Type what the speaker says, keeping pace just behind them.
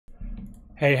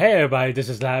Hey everybody, this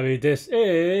is Larry. This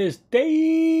is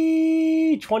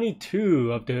day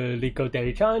 22 of the Leetcode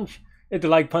Daily Challenge. Hit the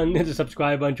like button, hit the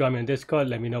subscribe button, join me on Discord,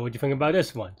 let me know what you think about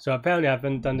this one. So apparently I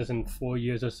haven't done this in 4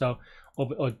 years or so.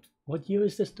 Or what year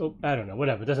is this? Oh, I don't know,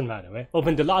 whatever, doesn't matter, right?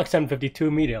 Open the lock 752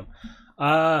 medium.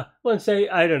 Let's say,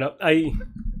 I don't know,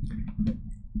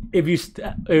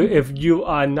 if you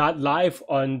are not live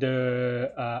on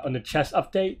the chess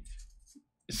update,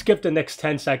 skip the next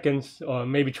 10 seconds or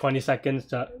maybe 20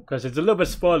 seconds because it's a little bit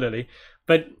spoilery.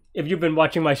 But if you've been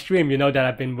watching my stream, you know that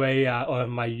I've been way or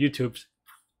my YouTubes,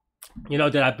 you know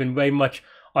that I've been way much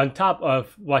on top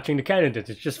of watching the candidates.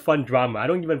 It's just fun drama. I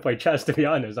don't even play chess, to be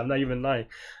honest. I'm not even lying.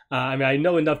 I mean, I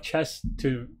know enough chess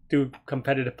to do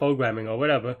competitive programming or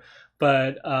whatever,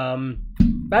 but I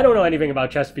don't know anything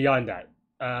about chess beyond that.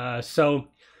 So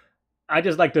I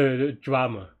just like the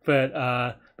drama.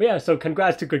 But yeah, so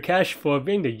congrats to Gukesh for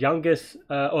being the youngest,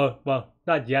 or well,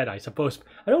 not yet, I suppose.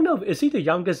 I don't know, is he the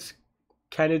youngest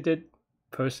candidate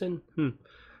person?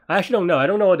 I actually don't know. I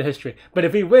don't know all the history. But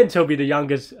if he wins, he'll be the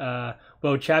youngest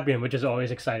world champion, which is always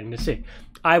exciting to see.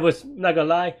 I was not gonna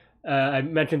lie. I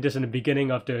mentioned this in the beginning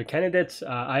of the candidates.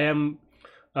 I'm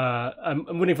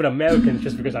rooting for the Americans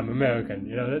just because I'm American.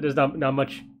 You know, there's not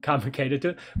much complicated to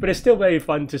it, but it's still very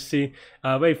fun to see.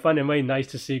 Very fun and very nice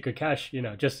to see Gukesh. You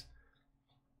know, just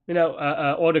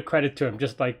all the credit to him,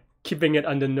 just like keeping it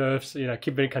under nerves,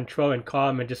 keeping it control and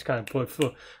calm and just kind of pull it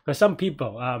through. Because some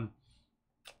people, I'll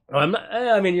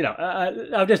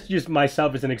just use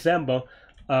myself as an example,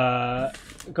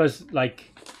 because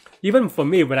like, even for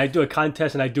me, when I do a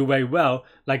contest and I do very well,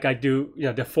 like I do,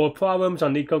 the 4 problems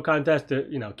on Leetcode contest, the,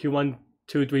 Q1,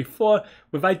 2, 3, 4,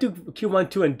 if I do Q1,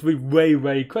 2, and 3 very,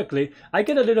 very quickly, I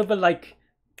get a little bit like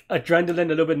adrenaline, a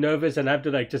little bit nervous, and I have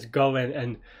to like just go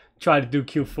and try to do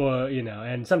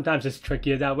Q4, and sometimes it's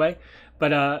trickier that way.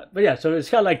 But yeah, so it's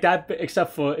kind of like that,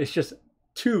 except for it's just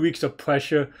 2 weeks of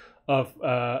pressure of,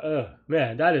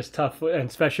 man, that is tough, and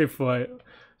especially for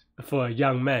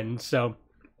young men. So,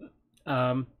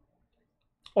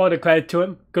 all the credit to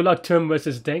him. Good luck to him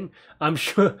versus Ding. I'm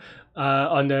sure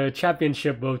on the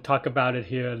championship we'll talk about it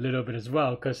here a little bit as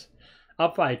well, because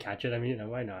I'll probably catch it. I mean,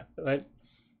 why not, right?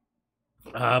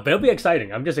 But it'll be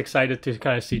exciting. I'm just excited to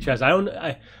kind of see chess. I'm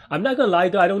not gonna lie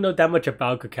though, I don't know that much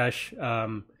about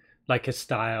Gukesh, like his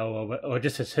style or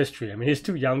just his history. I mean, he's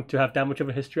too young to have that much of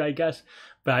a history, I guess.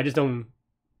 But I just don't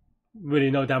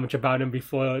really know that much about him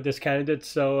before this candidate.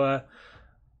 So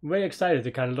very excited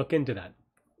to kind of look into that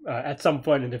at some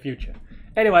point in the future.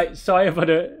 Anyway, sorry for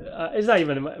the it's not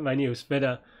even my news,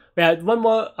 but yeah, one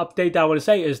more update that I want to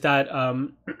say is that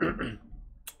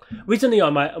recently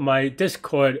on my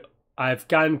Discord, I've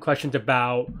gotten questions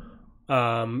about,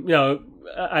 I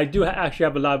do actually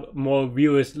have a lot more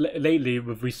viewers lately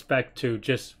with respect to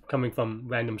just coming from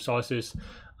random sources,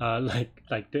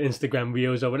 like the Instagram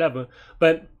reels or whatever.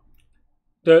 But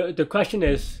the question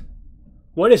is,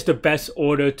 what is the best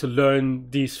order to learn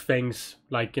these things,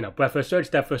 like, breadth first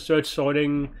search, depth first search,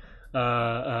 sorting,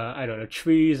 I don't know,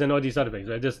 trees and all these other things,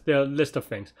 right? Just the list of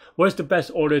things. What is the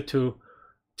best order to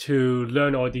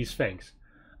learn all these things?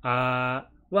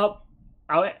 Well,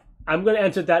 I'm going to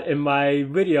answer that in my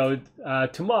video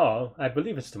tomorrow. I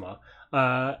believe it's tomorrow.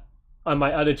 On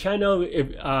my other channel,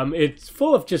 it's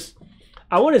full of just,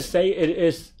 I want to say it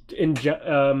is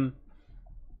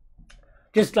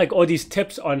just like all these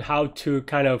tips on how to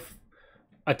kind of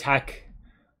attack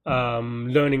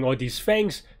learning all these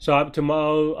things. So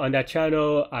tomorrow on that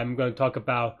channel, I'm going to talk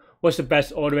about what's the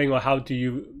best ordering, or how do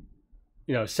you,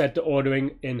 set the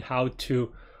ordering in how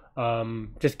to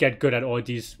just get good at all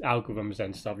these algorithms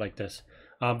and stuff like this.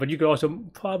 But you could also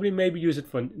probably maybe use it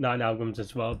for non-algorithms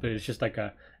as well. But it's just like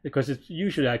because it's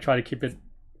usually I try to keep it,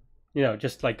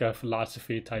 just like a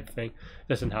philosophy type thing. It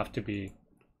doesn't have to be,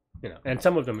 and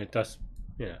some of them it does,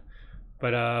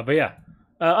 But yeah.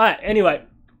 All right. Anyway,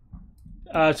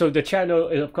 so the channel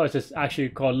is, of course, is actually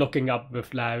called Looking Up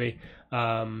with Larry.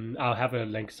 I'll have a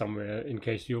link somewhere in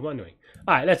case you're wondering.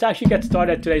 All right, let's actually get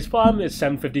started. Today's problem is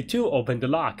 752. Open the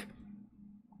lock.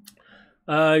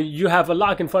 You have a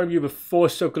lock in front of you with 4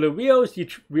 circular wheels.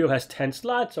 Each wheel has 10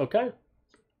 slots. Okay.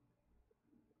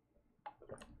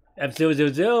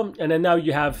 F000, and then now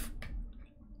you have.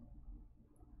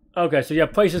 Okay, so you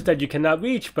have places that you cannot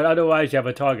reach, but otherwise you have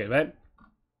a target, right?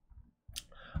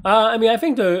 I mean, I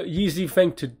think the easy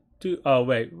thing to do. Oh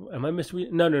wait, am I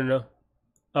misreading? No.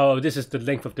 Oh, this is the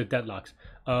length of the deadlocks,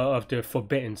 of the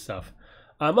forbidden stuff.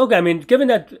 Okay, I mean, given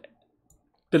that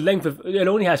the length of it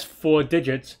only has 4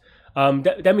 digits,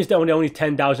 that means there are only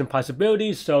 10,000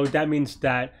 possibilities. So that means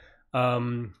that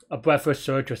a breadth first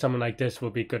search or something like this will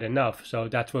be good enough. So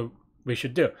that's what we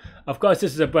should do. Of course,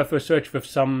 this is a breadth first search with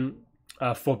some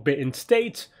forbidden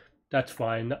states. That's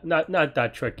fine, not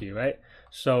that tricky, right?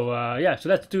 So yeah, so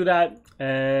let's do that,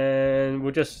 and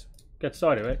we'll just get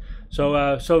started, right?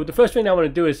 So so the first thing I want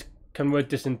to do is convert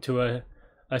this into a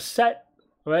set,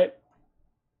 right?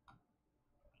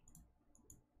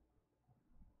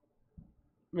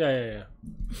 Yeah.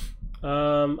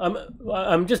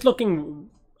 I'm just looking.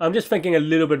 I'm just thinking a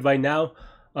little bit right now.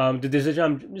 The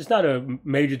decision. It's not a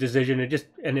major decision. It's just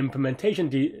an implementation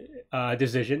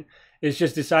decision. It's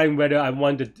just deciding whether I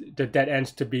want the dead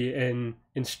ends to be in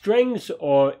strings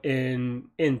or in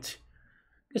int.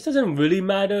 This doesn't really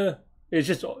matter. It's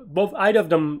just both. Either of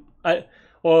them.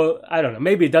 Or I don't know.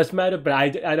 Maybe it does matter, but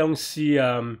I don't see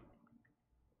I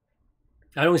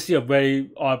don't see a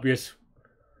very obvious.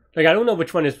 Like, I don't know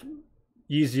which one is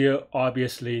easier,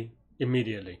 obviously,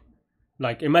 immediately.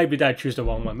 Like, it might be that I choose the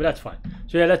wrong one, but that's fine.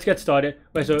 So yeah, let's get started.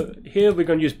 Right, so here we're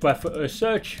gonna use breadth first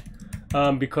search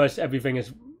because everything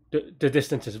is the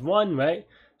distance is 1, right?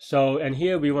 So, and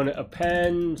here we want to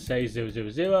append, say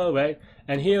 000, right?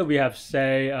 And here we have,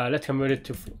 say, let's convert it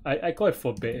to, I call it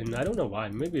forbidden. I don't know why,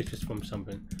 maybe it's just from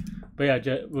something. But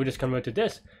yeah, we'll just convert to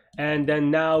this. And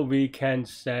then now we can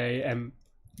say,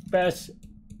 best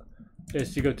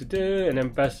is equal to 2, and then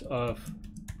best of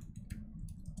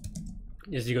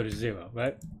is equal to 0,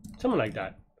 right? Something like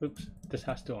that. Oops, this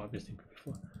has to obviously be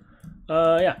before.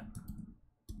 Yeah.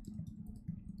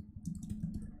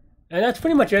 And that's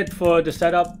pretty much it for the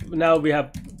setup. Now we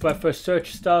have breadth first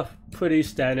search stuff, pretty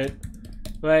standard,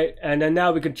 right? And then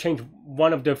now we could change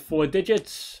one of the 4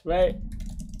 digits, right?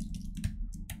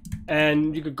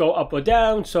 And you could go up or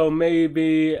down. So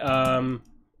maybe I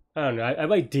don't know. I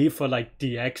write D for like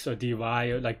dx or dy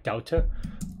or like delta,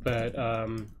 but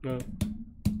 1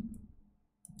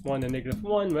 and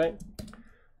 -1, right?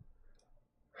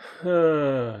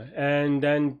 And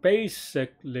then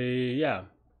basically, yeah.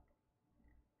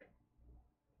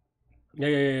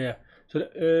 So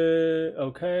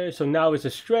okay, so now it's a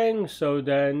string. So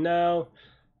then now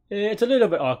it's a little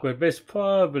bit awkward, but it's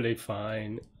probably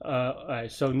fine. All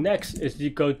right. So next is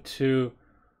equal to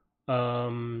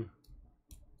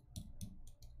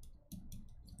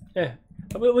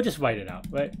we'll just write it out,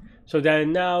 right? So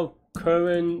then now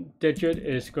current digit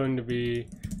is going to be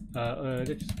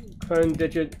current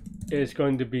digit is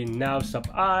going to be now sub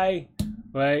I,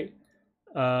 right?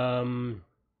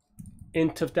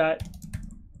 Int of that,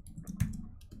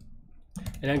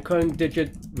 and then current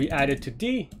digit we add it to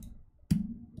D.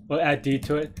 We'll add D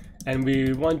to it, and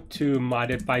we want to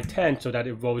mod it by 10 so that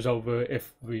it rolls over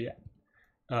if we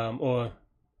or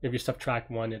if you subtract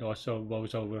 1, it also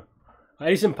rolls over. At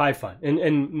least in Python.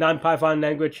 In non-Python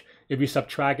language, if you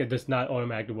subtract, it does not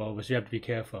automatically roll over, so you have to be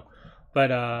careful.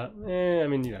 But I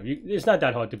mean, you know, it's not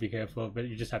that hard to be careful, but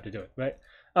you just have to do it, right?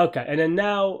 Okay, and then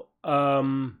now,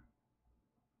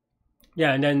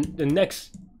 yeah, and then the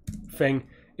next thing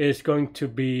is going to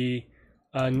be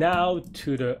now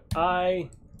to the I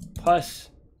plus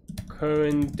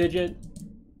current digit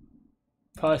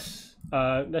plus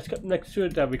let's make sure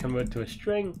that we convert to a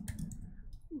string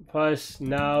plus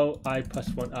now I plus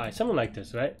 1I, something like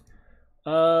this, right?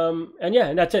 And yeah,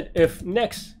 and that's it. If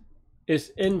next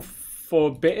is in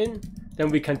forbidden, then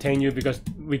we continue because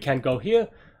we can't go here.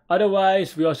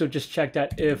 Otherwise, we also just check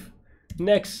that if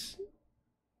next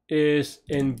is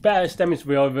in best, that means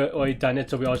we already done it,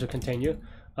 so we also continue.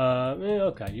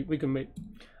 Okay, we can make.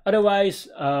 Otherwise,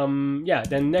 yeah,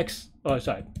 then next, oh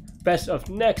sorry, best of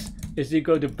next is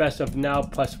equal to best of now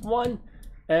plus 1,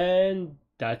 and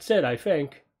that's it, I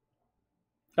think.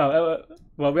 Oh,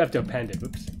 well, we have to append it.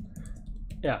 Oops.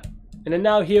 Yeah, and then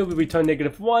now here we return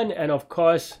 -1, and of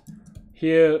course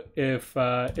here if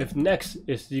next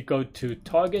is equal to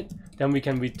target, then we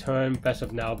can return best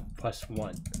of now plus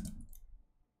 1.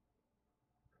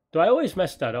 Do I always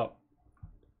mess that up?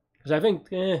 Because I think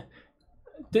there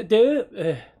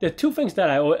are 2 things that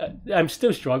I'm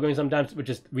still struggling sometimes, which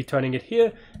is returning it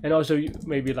here and also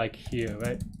maybe like here,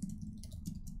 right?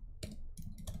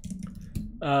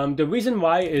 The reason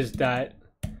why is that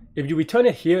if you return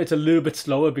it here, it's a little bit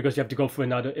slower because you have to go through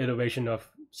another iteration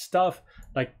of stuff,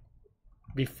 like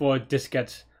before this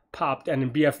gets popped, and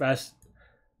in BFS,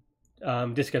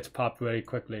 this gets popped very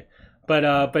quickly.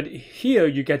 But here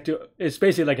you get to, it's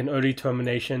basically like an early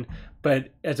termination.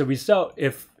 But as a result,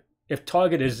 if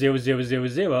target is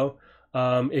 0000,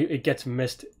 it gets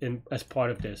missed as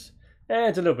part of this. And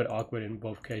it's a little bit awkward in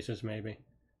both cases, maybe.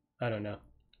 I don't know.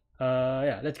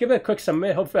 Yeah, let's give it a quick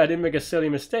submit. Hopefully I didn't make a silly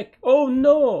mistake. Oh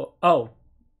no! Oh,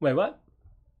 wait, what?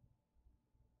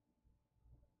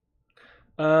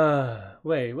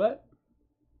 Wait, what?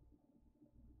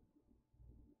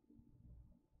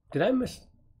 Did I miss?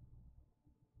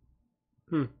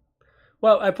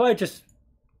 Well, I probably just,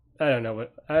 I don't know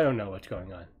what's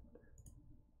going on.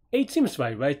 8 seems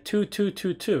right? 2, 2,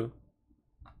 2, 2.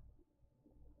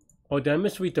 Oh, did I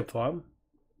misread the problem?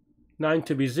 9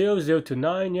 to be 0, 0 to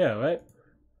 9, yeah, right?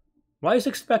 Why is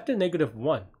expected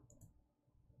 -1?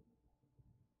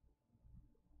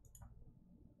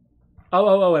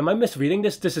 Oh, am I misreading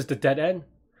this? This is the dead end?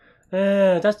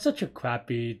 That's such a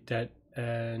crappy dead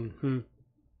end.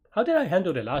 How did I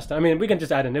handle it last time? I mean, we can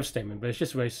just add an if statement, but it's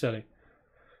just very silly.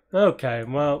 Okay,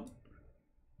 well,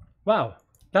 wow.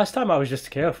 Last time I was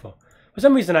just careful. For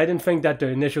some reason, I didn't think that the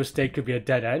initial state could be a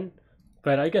dead end,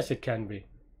 but I guess it can be.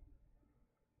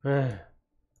 I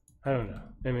don't know.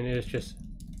 I mean, it's just...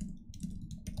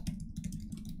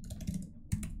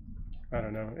 I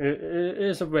don't know. It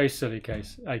is a very silly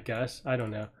case, I guess. I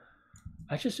don't know.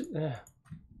 I just...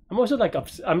 I'm also like...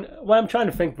 what I'm trying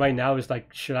to think right now is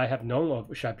like, should I have known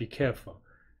or should I be careful?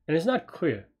 And it's not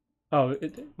clear. Oh,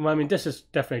 well, I mean, this is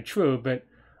definitely true, but...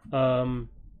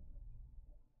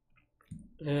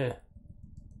 yeah.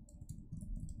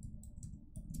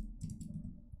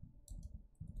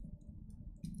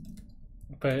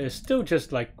 But it's still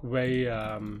just like way,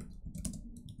 I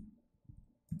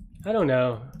don't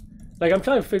know. Like, I'm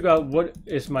trying to figure out what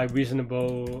is my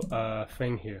reasonable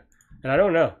thing here. And I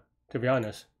don't know, to be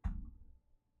honest.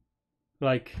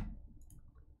 Like,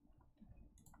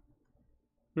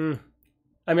 I mean,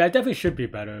 I definitely should be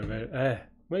better, but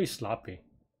very sloppy.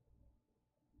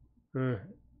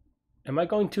 Am I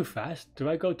going too fast? Do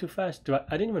I go too fast? I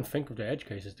didn't even think of the edge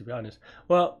cases, to be honest.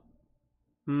 Well,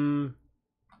 I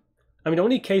mean, the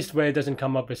only case where it doesn't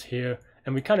come up is here,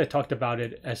 and we kind of talked about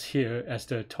it as here, as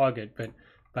the target, but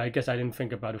I guess I didn't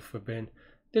think about it for bin.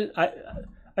 I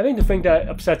think the thing that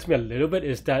upsets me a little bit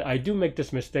is that I do make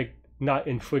this mistake not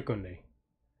infrequently.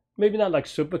 Maybe not like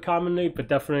super commonly, but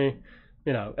definitely,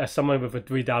 you know, as someone with a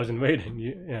 3,000 rating,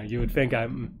 you would think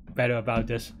I'm better about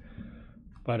this.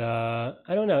 But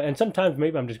I don't know, and sometimes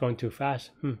maybe I'm just going too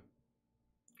fast.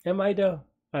 Am I though?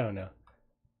 I don't know.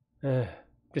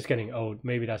 Just getting old.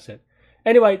 Maybe that's it.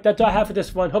 Anyway, that's all I have for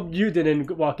this one. Hope you didn't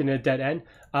walk in a dead end.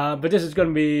 But this is going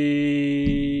to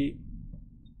be...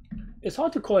 It's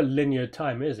hard to call it linear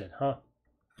time, is it? Huh?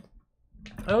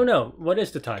 I don't know. What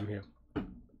is the time here?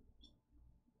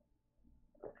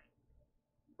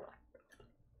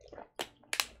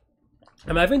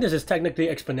 I mean, I think this is technically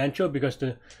exponential because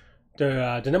the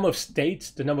number of states,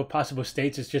 the number of possible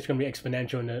states is just going to be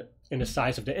exponential in the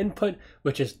size of the input,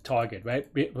 which is target,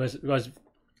 right? Because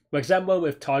for example,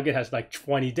 if target has like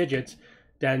 20 digits,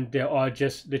 then there are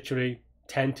just literally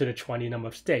 10 to the 20 number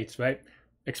of states, right?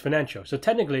 Exponential. So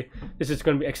technically, this is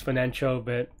going to be exponential,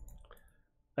 but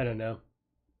I don't know.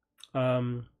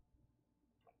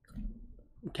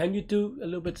 Can you do a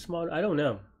little bit smaller? I don't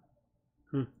know.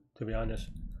 To be honest.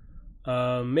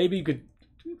 Maybe you could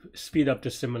speed up the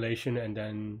simulation and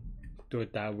then do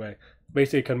it that way.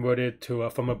 Basically convert it to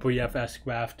from a BFS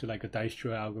graph to like a dice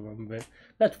tree algorithm, but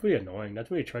that's really annoying.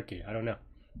 That's really tricky. I don't know.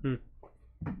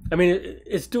 I mean,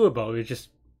 it's doable. It's just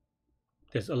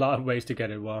there's a lot of ways to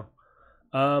get it wrong.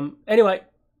 Anyway,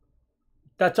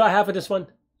 that's all I have for this one.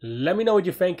 Let me know what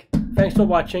you think. Thanks for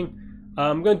watching.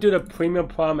 I'm going to do the premium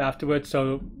problem afterwards,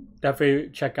 so definitely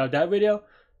check out that video.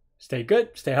 Stay good,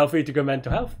 stay healthy, to good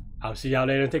mental health. I'll see y'all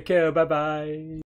later. Take care. Bye bye.